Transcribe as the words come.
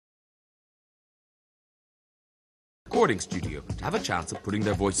recording studio to have a chance of putting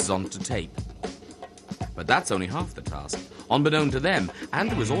their voices onto tape. But that's only half the task. Unbeknown to them,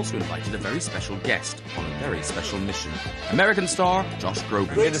 Andrew was also invited a very special guest on a very special mission. American star Josh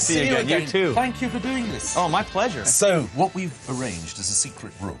Groban. Good to see you again. You too. Thank you for doing this. Oh, my pleasure. So, what we've arranged is a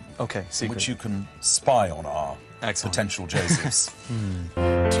secret room. Okay, secret. In which you can spy on our potential Josephs.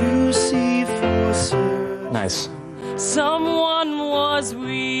 To see for certain. Nice. Someone was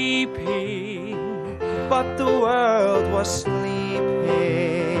weeping, but the world was sleeping.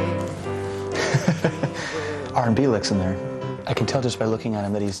 R&B licks in there. I can tell just by looking at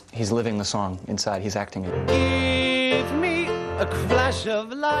him that he's living the song inside. He's acting it. Give me a flash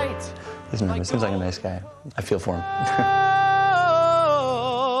of light. He's nervous. Seems like a nice guy. I feel for him.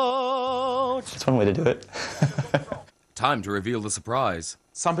 That's one way to do it. Time to reveal the surprise.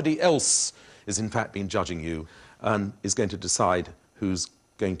 Somebody else is in fact been judging you and is going to decide who's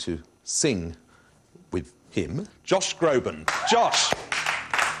going to sing with him. Josh Groban. Josh!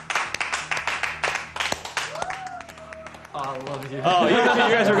 I love you. Oh, you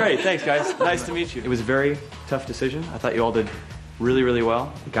guys are great. Thanks, guys. Nice to meet you. It was a very tough decision. I thought you all did really, really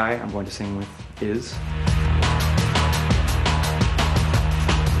well. The guy I'm going to sing with is...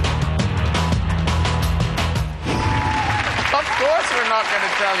 Of course we're not going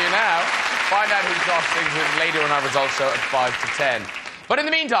to tell you now. Find out who Josh sings with later on our results show at 5 to 10. But in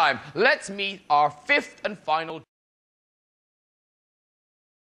the meantime, let's meet our fifth and final...